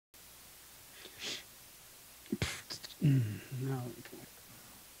No.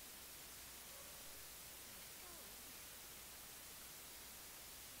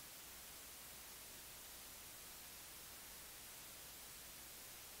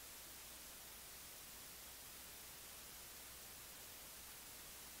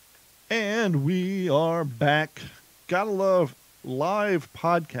 And we are back. Gotta love live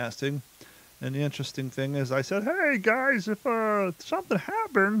podcasting. And the interesting thing is, I said, hey guys, if something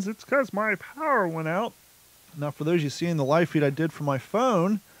happens, it's because my power went out. Now, for those you seeing the live feed I did from my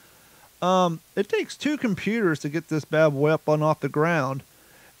phone, it takes two computers to get this bad boy up and off the ground.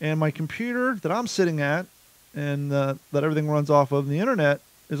 And my computer that I'm sitting at and that everything runs off of the internet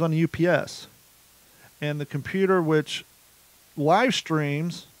is on the UPS. And the computer which live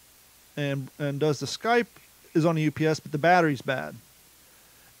streams and does the Skype is on the UPS, but the battery's bad.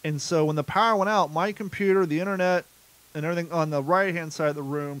 And so when the power went out, my computer, the internet, and everything on the right-hand side of the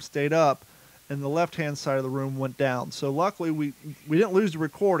room stayed up, and the left-hand side of the room went down. So luckily, we didn't lose the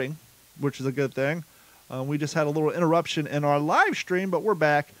recording, which is a good thing. We just had a little interruption in our live stream, but we're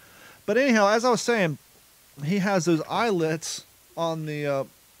back. But anyhow, as I was saying, he has those eyelets on the,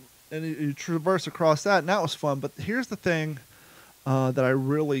 and you traverse across that, and that was fun. But here's the thing that I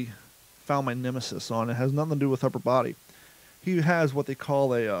really found my nemesis on. It has nothing to do with upper body. He has what they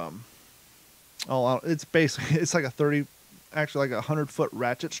call a, it's basically, it's like actually like a 100-foot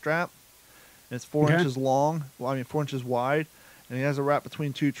ratchet strap. And it's 4 inches long, 4 inches wide. And he has a wrap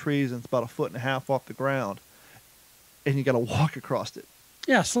between two trees, and it's about 1.5 feet off the ground. And you got to walk across it.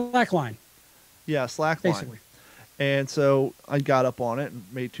 Yeah, slack line. Yeah, slack line. Basically. And so I got up on it and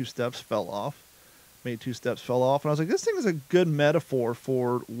made 2 steps, fell off. Made 2 steps, fell off. And I was like, this thing is a good metaphor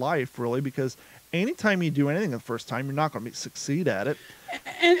for life, really, because anytime you do anything the first time, you're not going to succeed at it.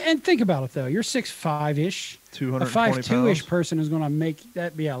 And think about it, though. You're 6'5"-ish. 220 a 5'2"-ish person is going to make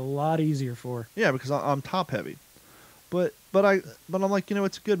that be a lot easier for. Yeah, because I'm top heavy. But I'm like,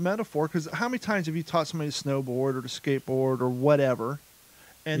 it's a good metaphor, because how many times have you taught somebody to snowboard or to skateboard or whatever,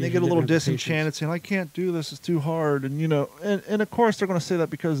 and they get a little disenchanted saying, I can't do this, it's too hard. And, and of course they're going to say that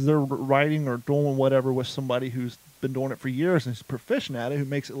because they're riding or doing whatever with somebody who's been doing it for years and is proficient at it, who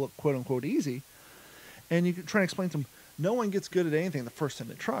makes it look quote unquote easy. And you can try and explain to them, no one gets good at anything the first time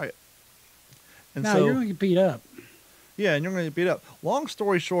they try it. And so you're going to get beat up. Yeah, and you're going to get beat up. Long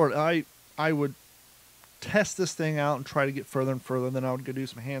story short, I would test this thing out and try to get further and further, and then I would go do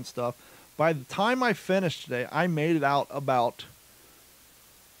some hand stuff. By the time I finished today, I made it out about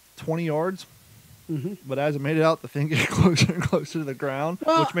 20 yards. Mm-hmm. But as I made it out, the thing gets closer and closer to the ground,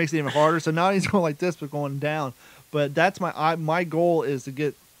 which makes it even harder. So now he's going like this, but going down. But that's my goal is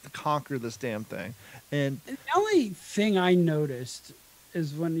to conquer this damn thing. And the only thing I noticed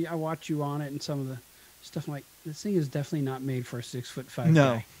is when I watch you on it and some of the stuff, I'm like, this thing is definitely not made for a 6'5" guy.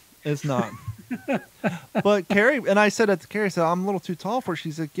 No, it's not. But Carrie, and I said that to Carrie, I said, I'm a little too tall for it.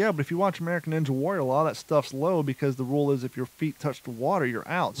 She's like, yeah, but if you watch American Ninja Warrior, a lot of that stuff's low because the rule is if your feet touch the water, you're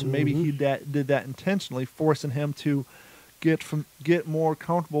out. So maybe he did that intentionally, forcing him to get more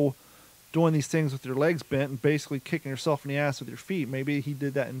comfortable doing these things with your legs bent and basically kicking yourself in the ass with your feet. Maybe he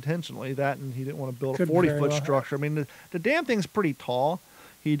did that intentionally, and he didn't want to build a 40-foot structure. I mean, the damn thing's pretty tall.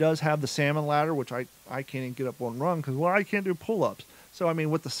 He does have the salmon ladder, which I can't even get up on and run because, I can't do pull-ups. So, I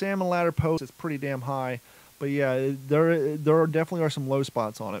mean, with the salmon ladder post, it's pretty damn high. But, yeah, there definitely are some low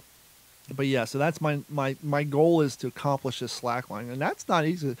spots on it. But, yeah, so that's my goal is to accomplish this slackline. And that's not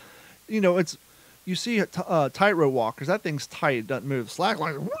easy. You see tightrope walkers, that thing's tight. It doesn't move.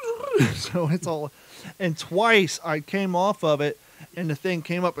 Slackline, so it's all. And twice I came off of it, and the thing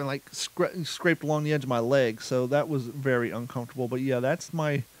came up and, like, scraped along the edge of my leg. So that was very uncomfortable. But, yeah, that's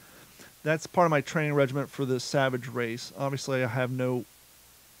part of my training regimen for this Savage race. Obviously, I have no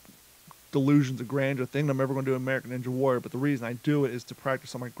delusions of grandeur thing I'm ever going to do American Ninja Warrior, but the reason I do it is to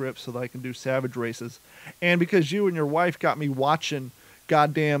practice on my grips so that I can do Savage races. And because you and your wife got me watching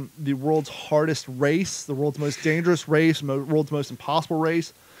goddamn the world's hardest race, the world's most dangerous race, the world's most impossible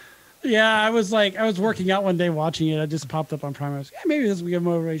race. Yeah, I was working out one day watching it. I just popped up on Prime. I was like, maybe this will give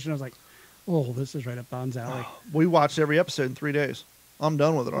motivation. I was like, oh, this is right up Don's alley. We watched every episode in 3 days. I'm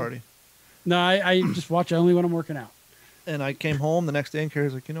done with it already. No, I just watch it only when I'm working out. And I came home the next day and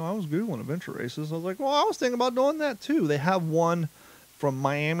Carrie's like, I was Googling adventure races. I was like, well, I was thinking about doing that too. They have one from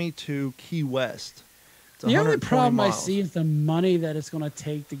Miami to Key West. The only problem I see is the money that it's going to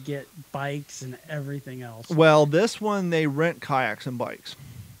take to get bikes and everything else. Well, this one, they rent kayaks and bikes.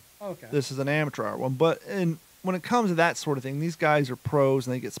 Okay. This is an amateur hour one. But when it comes to that sort of thing, these guys are pros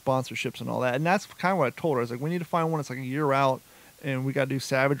and they get sponsorships and all that. And that's kind of what I told her. I was like, we need to find one that's like a year out. And we got to do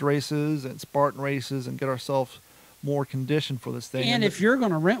Savage races and Spartan races and get ourselves more condition for this thing. And if you're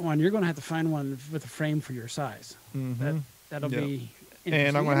going to rent one, you're going to have to find one with a frame for your size. Mm-hmm. That'll be interesting.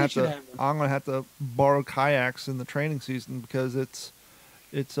 And I'm gonna have to borrow kayaks in the training season because it's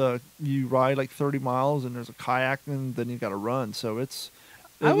you ride like 30 miles and there's a kayak and then you got to run. So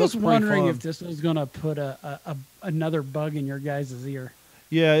I was wondering if this was going to put another bug in your guys' ear.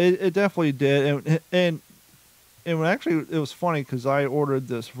 Yeah, it definitely did. And actually it was funny because I ordered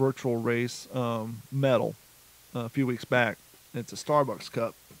this virtual race medal a few weeks back. It's a Starbucks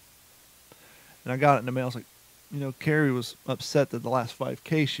cup, and I got it in the mail. I was like, Carrie was upset that the last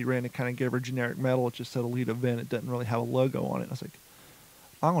 5K she ran, it kind of gave her a generic medal. It just said elite event. It doesn't really have a logo on it. I was like,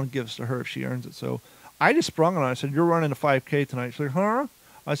 I'm going to give this to her if she earns it. So I just sprung on her. I said, you're running a 5K tonight. She's like, huh?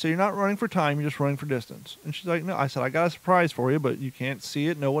 I said, you're not running for time. You're just running for distance. And she's like, no. I said, I got a surprise for you, but you can't see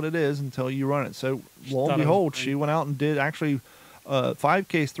it, know what it is until you run it. So lo and behold, she went out and did actually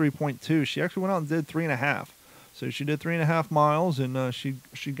 5K is 3.2. She actually went out and did 3.5. So she did 3.5 miles, and she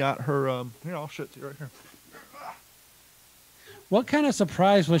got her. Here, I'll show it to you right here. What kind of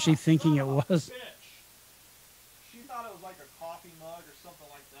surprise was she thinking it was? She thought it was like a coffee mug or something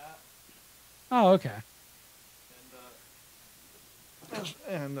like that. Oh, okay.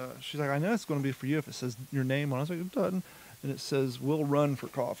 And she's like, I know it's going to be for you if it says your name on it. I was like, it doesn't. And it says, we'll run for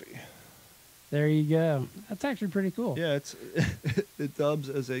coffee. There you go. That's actually pretty cool. Yeah, it dubs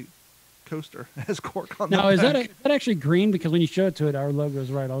as a coaster, has cork on the back. Now, is that actually green? Because when you show it to it, our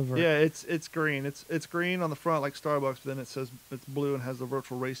logo's right over it. Yeah, it's green. It's green on the front like Starbucks, but then it says it's blue and has the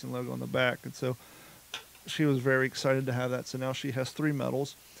virtual racing logo on the back. And so she was very excited to have that. So now she has 3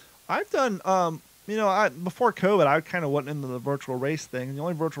 medals. I've done, before COVID, I kind of went into the virtual race thing. The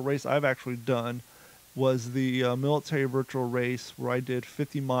only virtual race I've actually done was the military virtual race where I did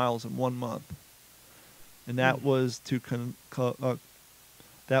 50 miles in 1 month. And that was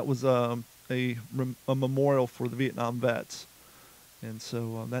a memorial for the Vietnam vets. And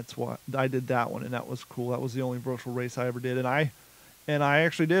so that's why I did that one, and that was cool. That was the only virtual race I ever did. And I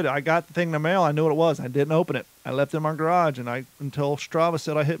actually did it. I got the thing in the mail. I knew what it was. I didn't open it. I left it in my garage, and until Strava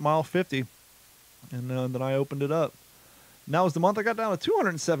said I hit mile 50, and then I opened it up. And that was the month I got down to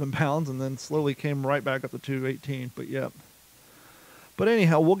 207 pounds, and then slowly came right back up to 218. But yeah. But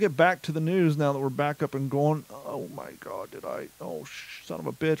anyhow, we'll get back to the news now that we're back up and going. Oh my God, son of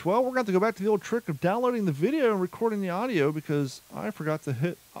a bitch. Well, we're going to have to go back to the old trick of downloading the video and recording the audio because I forgot to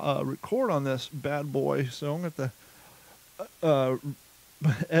hit record on this bad boy. So I'm going to have to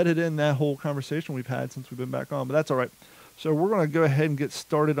edit in that whole conversation we've had since we've been back on. But that's all right. So we're going to go ahead and get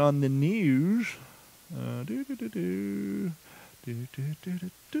started on the news. News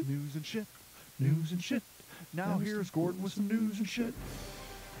and shit. News and shit. Now here's Gordon with some news and shit.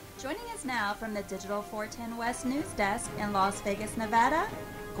 Joining us now from the Digital 410 West News Desk in Las Vegas, Nevada,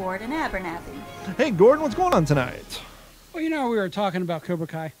 Gordon Abernathy. Hey, Gordon, what's going on tonight? Well, we were talking about Cobra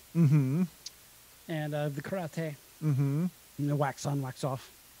Kai. Mm-hmm. And the karate. Mm-hmm. And the wax on, wax off.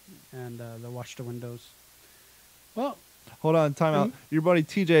 And the watch the windows. Well, hold on, time out. Your buddy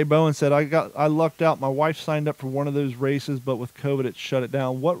TJ Bowen said, I lucked out. My wife signed up for one of those races, but with COVID, it shut it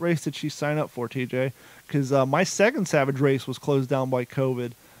down. What race did she sign up for, TJ? Because my second Savage race was closed down by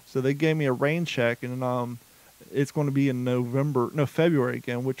COVID. So they gave me a rain check, and it's going to be in February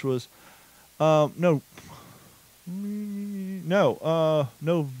again, which was, November.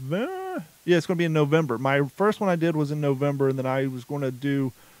 Yeah, it's going to be in November. My first one I did was in November, and then I was going to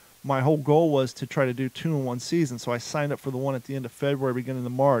do, my whole goal was to try to do 2 in 1 season. So I signed up for the one at the end of February, beginning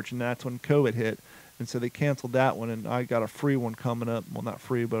of March, and that's when COVID hit. And so they canceled that one, and I got a free one coming up. Well, not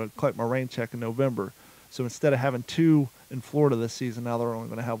free, but I collect my rain check in November. So instead of having 2 in Florida this season, now they're only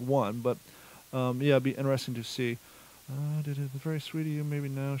going to have 1. But, it'd be interesting to see. Did it very sweet of you. Maybe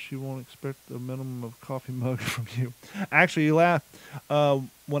now she won't expect a minimum of coffee mug from you. Actually, you laughed.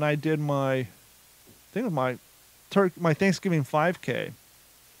 When I did my Thanksgiving 5K,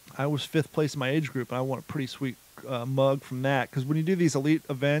 I was 5th place in my age group, and I won a pretty sweet mug from that. Because when you do these elite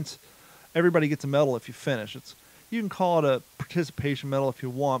events, everybody gets a medal if you finish. You can call it a participation medal if you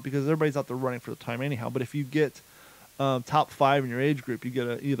want, because everybody's out there running for the time anyhow. But if you get top 5 in your age group, you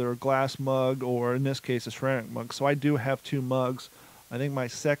get either a glass mug or, in this case, a ceramic mug. So I do have 2 mugs. I think my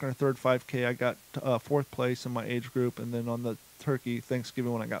second or third 5K, I got 4th place in my age group, and then on the turkey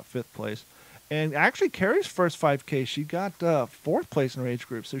Thanksgiving one, I got 5th place. And actually, Carrie's first 5K, she got 4th place in her age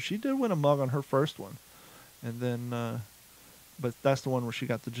group, so she did win a mug on her first one. And then, but that's the one where she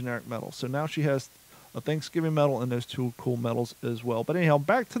got the generic medal. So now she has a Thanksgiving medal and those 2 cool medals as well. But anyhow,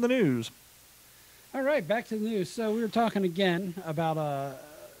 back to the news. All right, back to the news. So we were talking again about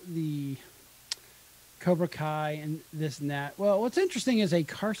the Cobra Kai and this and that. Well, what's interesting is a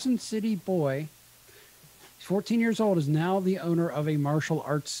Carson City boy He's 14 years old, is now the owner of a martial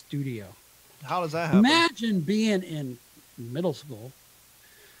arts studio. How does that happen? Imagine being in middle school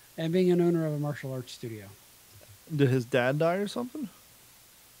and being an owner of a martial arts studio. Did his dad die or something?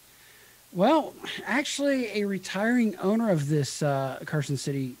 Well, actually, a retiring owner of this Carson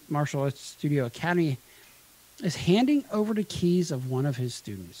City Martial Arts Studio Academy is handing over the keys of one of his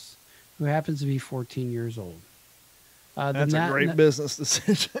students, who happens to be 14 years old. That's a great business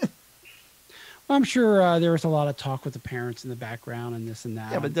decision. Well, I'm sure there was a lot of talk with the parents in the background and this and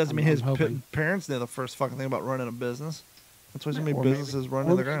that. Yeah, but it doesn't mean his parents know the first fucking thing about running a business. That's why so many businesses run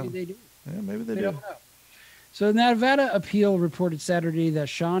to the ground. They do. Yeah, maybe they do. Don't know. So the Nevada appeal reported Saturday that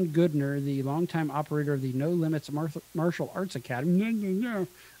Sean Goodner, the longtime operator of the No Limits Martial Arts Academy,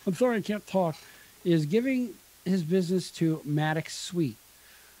 I'm sorry I can't talk, is giving his business to Maddox Sweet.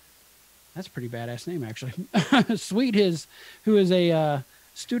 That's a pretty badass name, actually. Sweet, who is a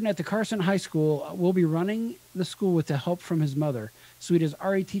student at the Carson High School, will be running the school with the help from his mother. Sweet is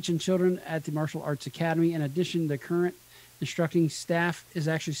already teaching children at the Martial Arts Academy. In addition, the current instructing staff is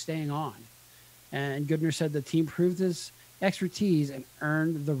actually staying on. And Goodner said the team proved his expertise and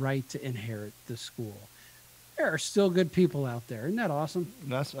earned the right to inherit the school. There are still good people out there. Isn't that awesome?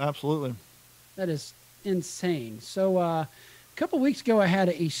 That's absolutely. That is insane. So a couple weeks ago, I had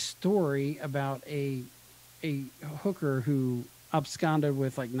a story about a hooker who absconded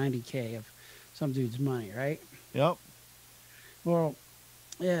with like $90K of some dude's money, right? Yep. Well,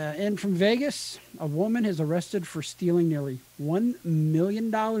 yeah, and from Vegas, a woman is arrested for stealing nearly $1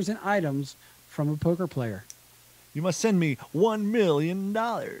 million in items from a poker player. You must send me $1 million. Go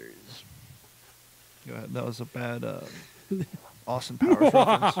ahead. That was a bad Austin Powers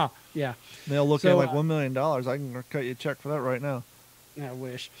reference. Yeah. They'll look at like $1 million. I can cut you a check for that right now. I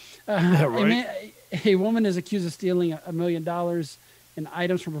wish. Yeah, right? A woman is accused of stealing $1 million in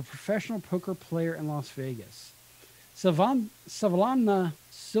items from a professional poker player in Las Vegas. Svetlana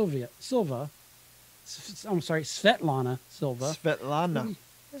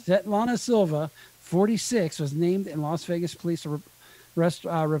Silva, 46, was named in Las Vegas police arrest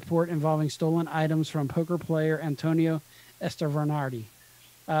report involving stolen items from poker player Antonio Estevanardi.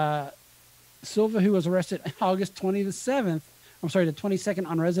 Silva, who was arrested August 22nd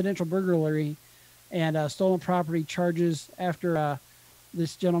on residential burglary and stolen property charges after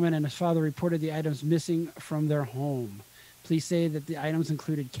this gentleman and his father reported the items missing from their home. Police say that the items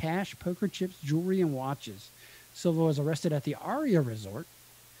included cash, poker chips, jewelry, and watches. Silva was arrested at the Aria Resort,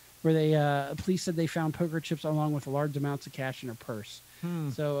 where police said they found poker chips along with large amounts of cash in her purse.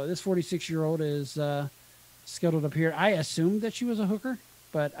 So this 46-year-old is scheduled to appear. I assumed that she was a hooker,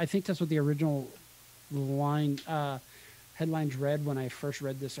 but I think that's what the original headlines read when I first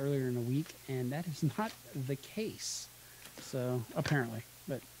read this earlier in the week, and that is not the case. So apparently,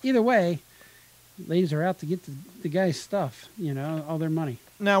 but either way, ladies are out to get the guy's stuff, all their money.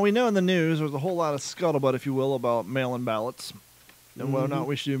 Now, we know in the news there's a whole lot of scuttlebutt, if you will, about mail-in ballots and whether or not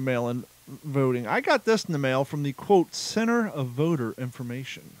we should do mail-in voting. I got this in the mail from the, quote, Center of Voter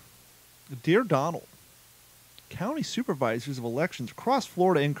Information. Dear Donald, county supervisors of elections across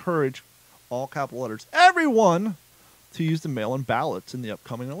Florida encourage, all capital letters, everyone to use the mail-in ballots in the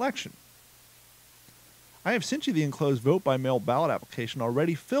upcoming election. I have sent you the enclosed vote-by-mail ballot application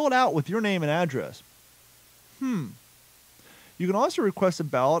already filled out with your name and address. You can also request a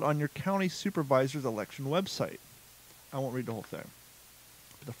ballot on your county supervisor's election website. I won't read the whole thing.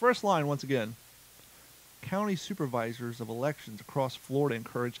 But the first line, once again, county supervisors of elections across Florida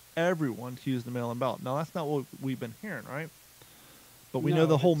encourage everyone to use the mail-in ballot. Now, that's not what we've been hearing, right? But we know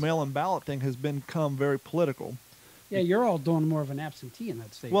the whole mail-in ballot thing has become very political. Yeah, you're all doing more of an absentee in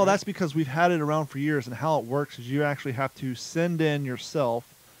that state. Well, right? That's because we've had it around for years, and how it works is you actually have to send in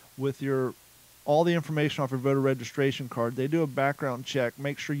yourself with all the information off your voter registration card. They do a background check,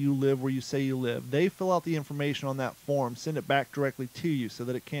 make sure you live where you say you live. They fill out the information on that form, send it back directly to you so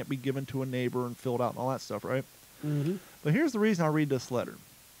that it can't be given to a neighbor and filled out and all that stuff, right? Mm-hmm. But here's the reason I read this letter.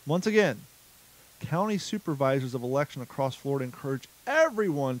 Once again, county supervisors of election across Florida encourage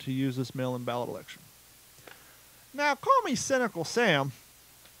everyone to use this mail-in ballot election. Now, call me cynical Sam,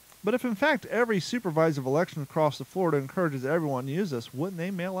 but if in fact every supervisor of election across Florida encourages everyone to use this, wouldn't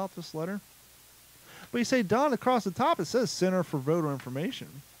they mail out this letter? But you say, Don, across the top it says Center for Voter Information.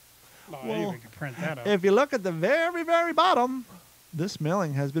 Well, you can print that out. If you look at the very, very bottom, this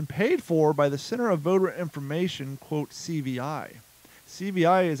mailing has been paid for by the Center of Voter Information, quote, CVI.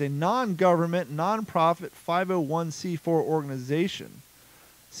 CVI is a non-government, non-profit 501c4 organization.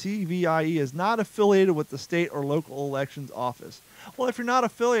 CVIE is not affiliated with the state or local elections office. Well, if you're not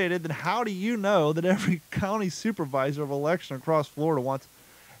affiliated, then how do you know that every county supervisor of election across Florida wants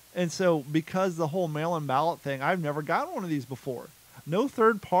And so because the whole mail-in ballot thing, I've never gotten one of these before. No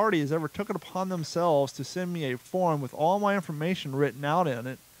third party has ever took it upon themselves to send me a form with all my information written out in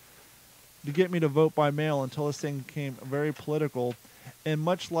it to get me to vote by mail until this thing became very political. And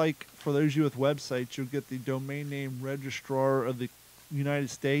much like for those of you with websites, you'll get the domain name registrar of the United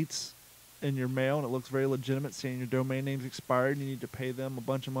States in your mail, and it looks very legitimate, saying your domain name's expired and you need to pay them a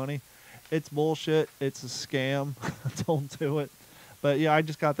bunch of money. It's bullshit. It's a scam. Don't do it. But yeah, I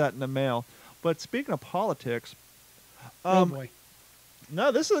just got that in the mail. But speaking of politics, Oh boy.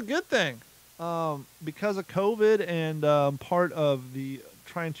 no, this is a good thing. Because of COVID and part of the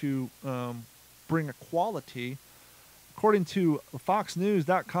trying to bring equality, according to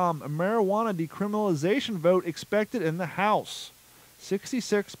FoxNews.com, a marijuana decriminalization vote expected in the House.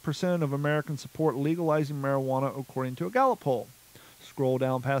 66% of Americans support legalizing marijuana, according to a Gallup poll. Scroll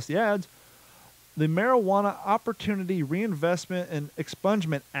down past the ads. The Marijuana Opportunity Reinvestment and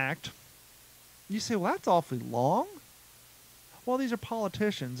Expungement Act. You say, well, that's awfully long. Well, these are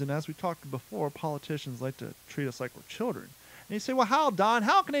politicians, and as we talked before, politicians like to treat us like we're children. And you say, well, how, Don?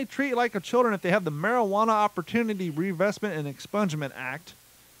 How can they treat you like a children if they have the Marijuana Opportunity Reinvestment and Expungement Act?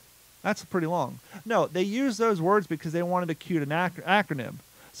 That's pretty long. No, they use those words because they wanted to cute an acronym.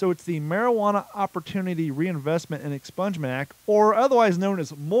 So it's the Marijuana Opportunity Reinvestment and Expungement Act, or otherwise known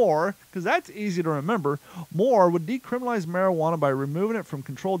as MORE, because that's easy to remember. MORE would decriminalize marijuana by removing it from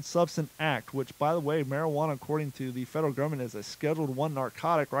Controlled Substance Act, which, by the way, marijuana, according to the federal government, is a Scheduled I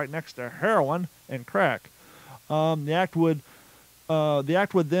narcotic right next to heroin and crack. The act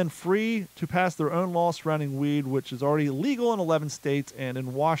would then free to pass their own law surrounding weed, which is already legal in 11 states and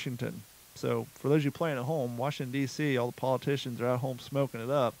in Washington. So for those of you playing at home, Washington, D.C., all the politicians are at home smoking it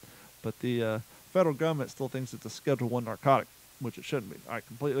up. But the federal government still thinks it's a Schedule I narcotic, which it shouldn't be. I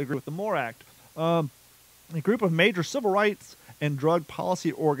completely agree with the MORE Act. A group of major civil rights and drug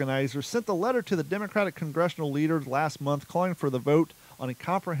policy organizers sent a letter to the Democratic congressional leaders last month calling for the vote on a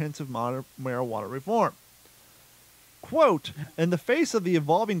comprehensive marijuana reform. Quote, in the face of the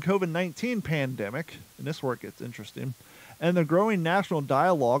evolving COVID-19 pandemic, and this where it gets interesting, and the growing national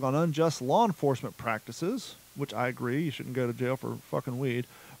dialogue on unjust law enforcement practices, which I agree, you shouldn't go to jail for fucking weed,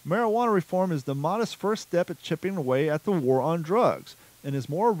 marijuana reform is the modest first step at chipping away at the war on drugs and is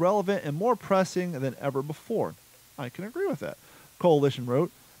more relevant and more pressing than ever before. I can agree with that. Coalition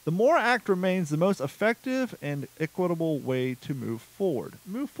wrote, the MORE Act remains the most effective and equitable way to move forward.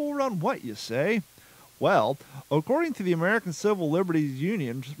 Move forward on what, you say? Well, according to the American Civil Liberties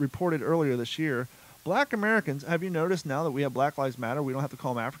Union, reported earlier this year, Black Americans, have you noticed now that we have Black Lives Matter, we don't have to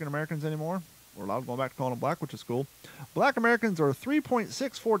call them African Americans anymore? We're allowed to go back to calling them black, which is cool. Black Americans are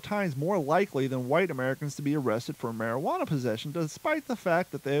 3.64 times more likely than white Americans to be arrested for marijuana possession, despite the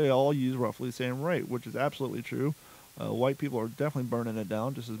fact that they all use roughly the same rate, which is absolutely true. White people are definitely burning it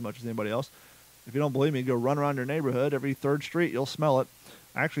down just as much as anybody else. If you don't believe me, go run around your neighborhood. Every third street, you'll smell it.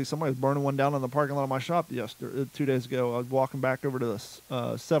 Actually, somebody was burning one down in the parking lot of my shop 2 days ago. I was walking back over to the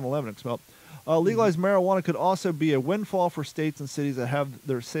 7-Eleven and smelled. Legalized marijuana could also be a windfall for states and cities that have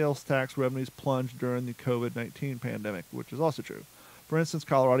their sales tax revenues plunged during the COVID-19 pandemic, which is also true. For instance,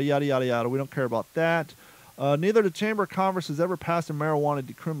 Colorado, yada, yada, yada. We don't care about that. Neither the Chamber of Commerce has ever passed a marijuana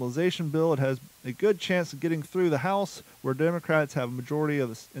decriminalization bill. It has a good chance of getting through the House, where Democrats have a majority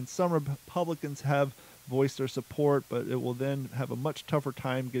of and some Republicans have voiced their support, but it will then have a much tougher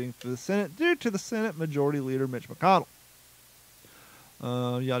time getting through the Senate due to the Senate Majority Leader Mitch McConnell.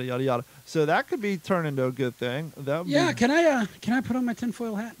 Yada, yada, yada. So that could be turned into a good thing. Yeah, can I put on my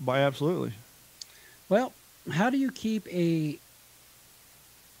tinfoil hat? Absolutely. Well, how do you keep a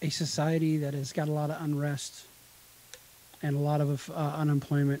society that has got a lot of unrest and a lot of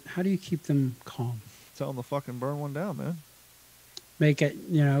unemployment? How do you keep them calm? Tell them to fucking burn one down, man. Make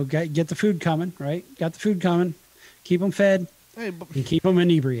it, get the food coming, right? Got the food coming. Keep them fed. Hey, and keep them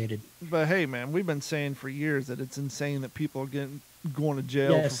inebriated. But hey, man, we've been saying for years that it's insane that people are going to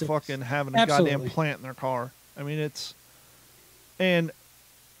jail for fucking having a goddamn plant in their car. I mean, and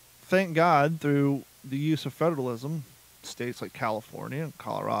thank God through the use of federalism, states like California and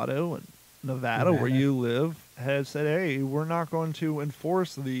Colorado and Nevada, where you live, have said, hey, we're not going to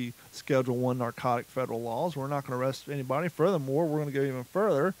enforce the Schedule I narcotic federal laws. We're not going to arrest anybody. Furthermore, we're going to go even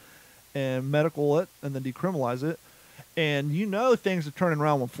further and medical it and then decriminalize it. And things are turning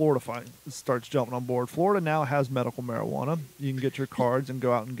around when Florida starts jumping on board. Florida now has medical marijuana. You can get your cards and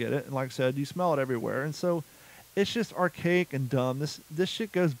go out and get it. And like I said, you smell it everywhere. And so it's just archaic and dumb. This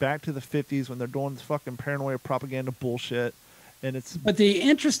shit goes back to the 50s when they're doing this fucking paranoia propaganda bullshit. But the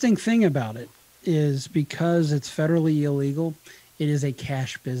interesting thing about it is because it's federally illegal, it is a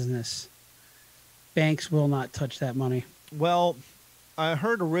cash business. Banks will not touch that money. Well, I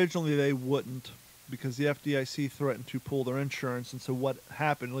heard originally they wouldn't because the FDIC threatened to pull their insurance. And so what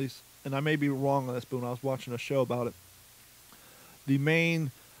happened, at least, and I may be wrong on this, but when I was watching a show about it, the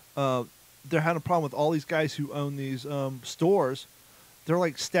main, they're having a problem with all these guys who own these stores. They're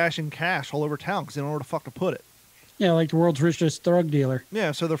like stashing cash all over town because they don't know where the fuck to put it. Yeah, like the world's richest drug dealer.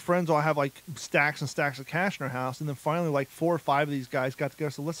 Yeah, so their friends all have like stacks and stacks of cash in their house, and then finally like 4 or 5 of these guys got together.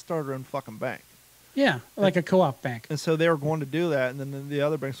 So let's start our own fucking bank. Yeah, like a co-op bank. And so they were going to do that, and then the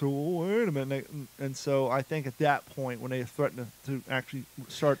other banks said, well, wait a minute. And so I think at that point, when they threatened to actually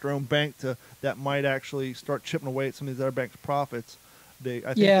start their own bank that might actually start chipping away at some of these other banks' profits,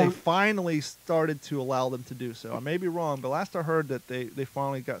 I think they finally started to allow them to do so. I may be wrong, but last I heard that they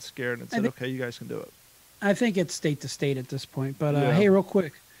finally got scared and said, okay, you guys can do it. I think it's state to state at this point. But hey, real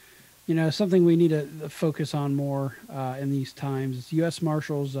quick, something we need to focus on more in these times is U.S.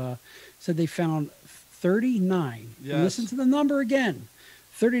 Marshals said they found 39. Yes. Listen to the number again.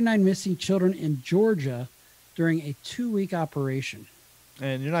 39 missing children in Georgia during a 2-week operation.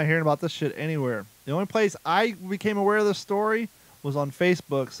 And you're not hearing about this shit anywhere. The only place I became aware of this story was on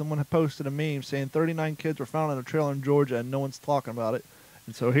Facebook. Someone had posted a meme saying 39 kids were found in a trailer in Georgia and no one's talking about it.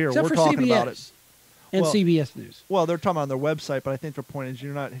 And so here, Except we're for talking CBS about it. and CBS News. Well, they're talking on their website, but I think their point is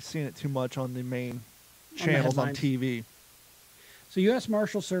you're not seeing it too much on the main channels on TV. So U.S.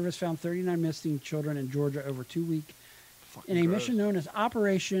 Marshal Service found 39 missing children in Georgia over 2 weeks in a mission known as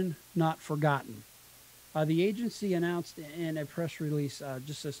Operation Not Forgotten. The agency announced in a press release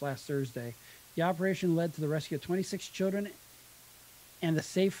just this last Thursday, the operation led to the rescue of 26 children and the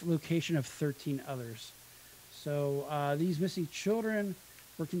safe location of 13 others. So these missing children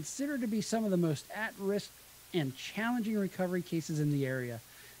were considered to be some of the most at-risk and challenging recovery cases in the area.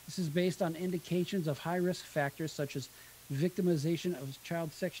 This is based on indications of high-risk factors such as victimization of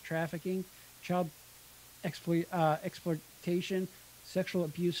child sex trafficking, child exploitation, sexual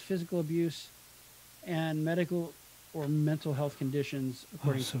abuse, physical abuse, and medical or mental health conditions,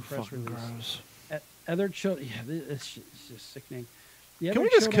 according to the press release. Gross. Other children, this shit is just sickening. Can we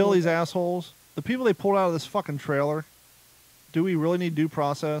just kill these assholes? The people they pulled out of this fucking trailer. Do we really need due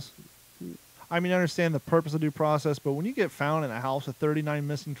process? I mean, I understand the purpose of due process, but when you get found in a house with 39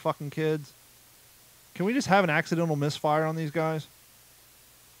 missing fucking kids, can we just have an accidental misfire on these guys?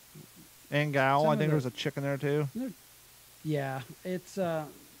 And gal, I think there was a chick in there too. Yeah, it's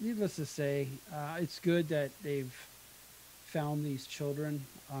needless to say, it's good that they've found these children.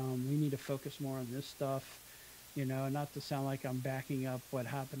 We need to focus more on this stuff. Not to sound like I'm backing up what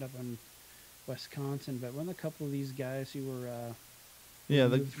happened up in Wisconsin, but when a couple of these guys who were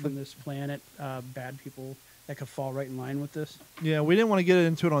from this planet, bad people that could fall right in line with this. Yeah, we didn't want to get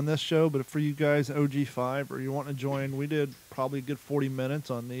into it on this show, but for you guys, OG5, or you want to join, we did probably a good 40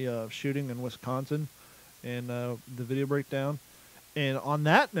 minutes on the shooting in Wisconsin and the video breakdown. And on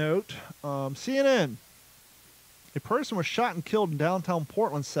that note, CNN, a person was shot and killed in downtown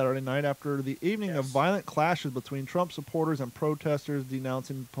Portland Saturday night after the evening of violent clashes between Trump supporters and protesters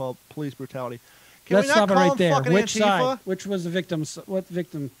denouncing police brutality. Let's stop it right there. Which side? Which was the victim? What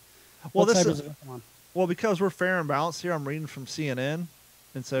victim? Well, what side was the victim on? Well, because we're fair and balanced here, I'm reading from CNN.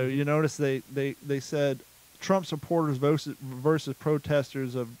 And so you notice they said Trump supporters versus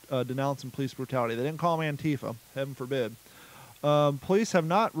protesters of denouncing police brutality. They didn't call them Antifa, heaven forbid. Police have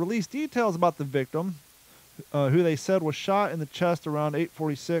not released details about the victim, who they said was shot in the chest around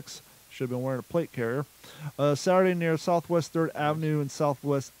 8:46. Should have been wearing a plate carrier. Saturday near Southwest 3rd Avenue and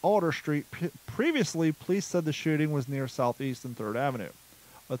Southwest Alder Street. Previously, police said the shooting was near Southeast and 3rd Avenue.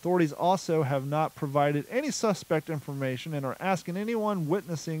 Authorities also have not provided any suspect information and are asking anyone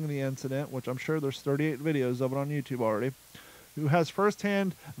witnessing the incident, which I'm sure there's 38 videos of it on YouTube already, who has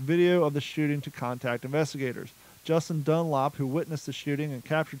firsthand video of the shooting to contact investigators. Justin Dunlop, who witnessed the shooting and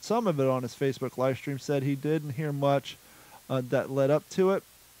captured some of it on his Facebook live stream, said he didn't hear much that led up to it,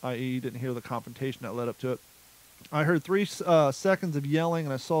 i.e. he didn't hear the confrontation that led up to it. I heard 3 seconds of yelling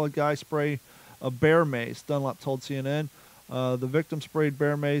and I saw a guy spray a bear mace, Dunlop told CNN. The victim sprayed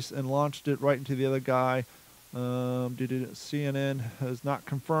bear mace and launched it right into the other guy. CNN has not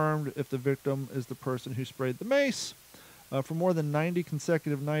confirmed if the victim is the person who sprayed the mace. For more than 90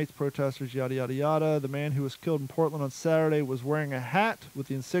 consecutive nights, protesters, yada, yada, yada. The man who was killed in Portland on Saturday was wearing a hat with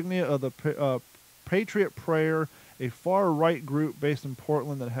the insignia of the Patriot Prayer, a far-right group based in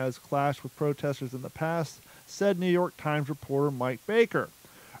Portland that has clashed with protesters in the past, said New York Times reporter Mike Baker.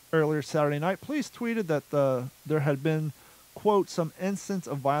 Earlier Saturday night, police tweeted that there had been, quote, some instance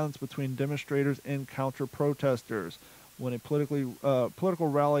of violence between demonstrators and counter-protesters when a political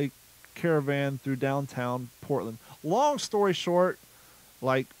rally caravan through downtown Portland. Long story short,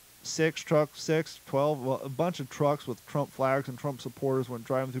 like six, 12, well, a bunch of trucks with Trump flags and Trump supporters went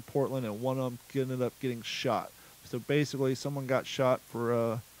driving through Portland, and one of them ended up getting shot. So basically, someone got shot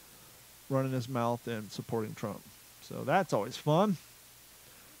for running his mouth and supporting Trump. So that's always fun.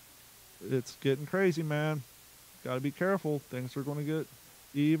 It's getting crazy, man. Got to be careful. Things are going to get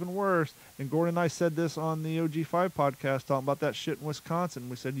even worse. And Gordon and I said this on the OG5 podcast, talking about that shit in Wisconsin.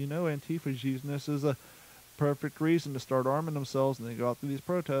 We said, Antifa's using this as a perfect reason to start arming themselves, and they go out through these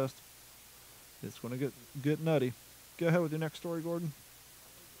protests. It's going to get nutty. Go ahead with your next story, Gordon.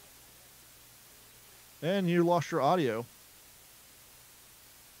 And you lost your audio.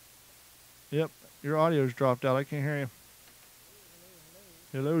 Yep, your audio's dropped out. I can't hear you.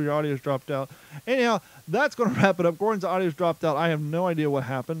 Hello, your audio's dropped out. Anyhow, that's going to wrap it up. Gordon's audio's dropped out. I have no idea what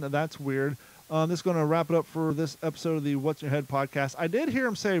happened. That's weird. This is going to wrap it up for this episode of the What's in Your Head podcast. I did hear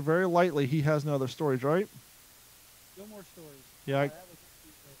him say very lightly he has no other stories, right? No more stories. Yeah,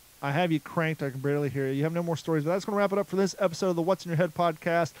 I have you cranked. I can barely hear you. You have no more stories. But that's going to wrap it up for this episode of the What's in Your Head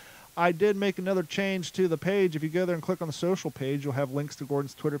podcast. I did make another change to the page. If you go there and click on the social page, you'll have links to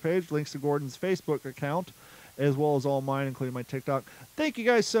Gordon's Twitter page, links to Gordon's Facebook account, as well as all mine, including my TikTok. Thank you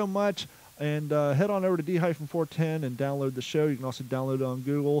guys so much. And head on over to D-Fourten and download the show. You can also download it on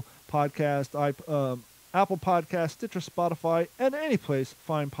Google Podcast, Apple Podcast, Stitcher, Spotify, and any place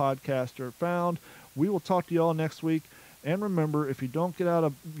fine podcasts are found. We will talk to you all next week. And remember, if you don't get out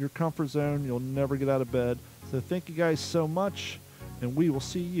of your comfort zone, you'll never get out of bed. So thank you guys so much, and we will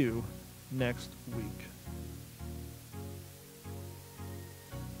see you next week.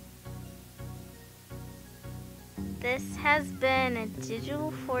 This has been a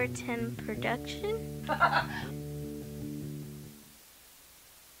Digital 410 production.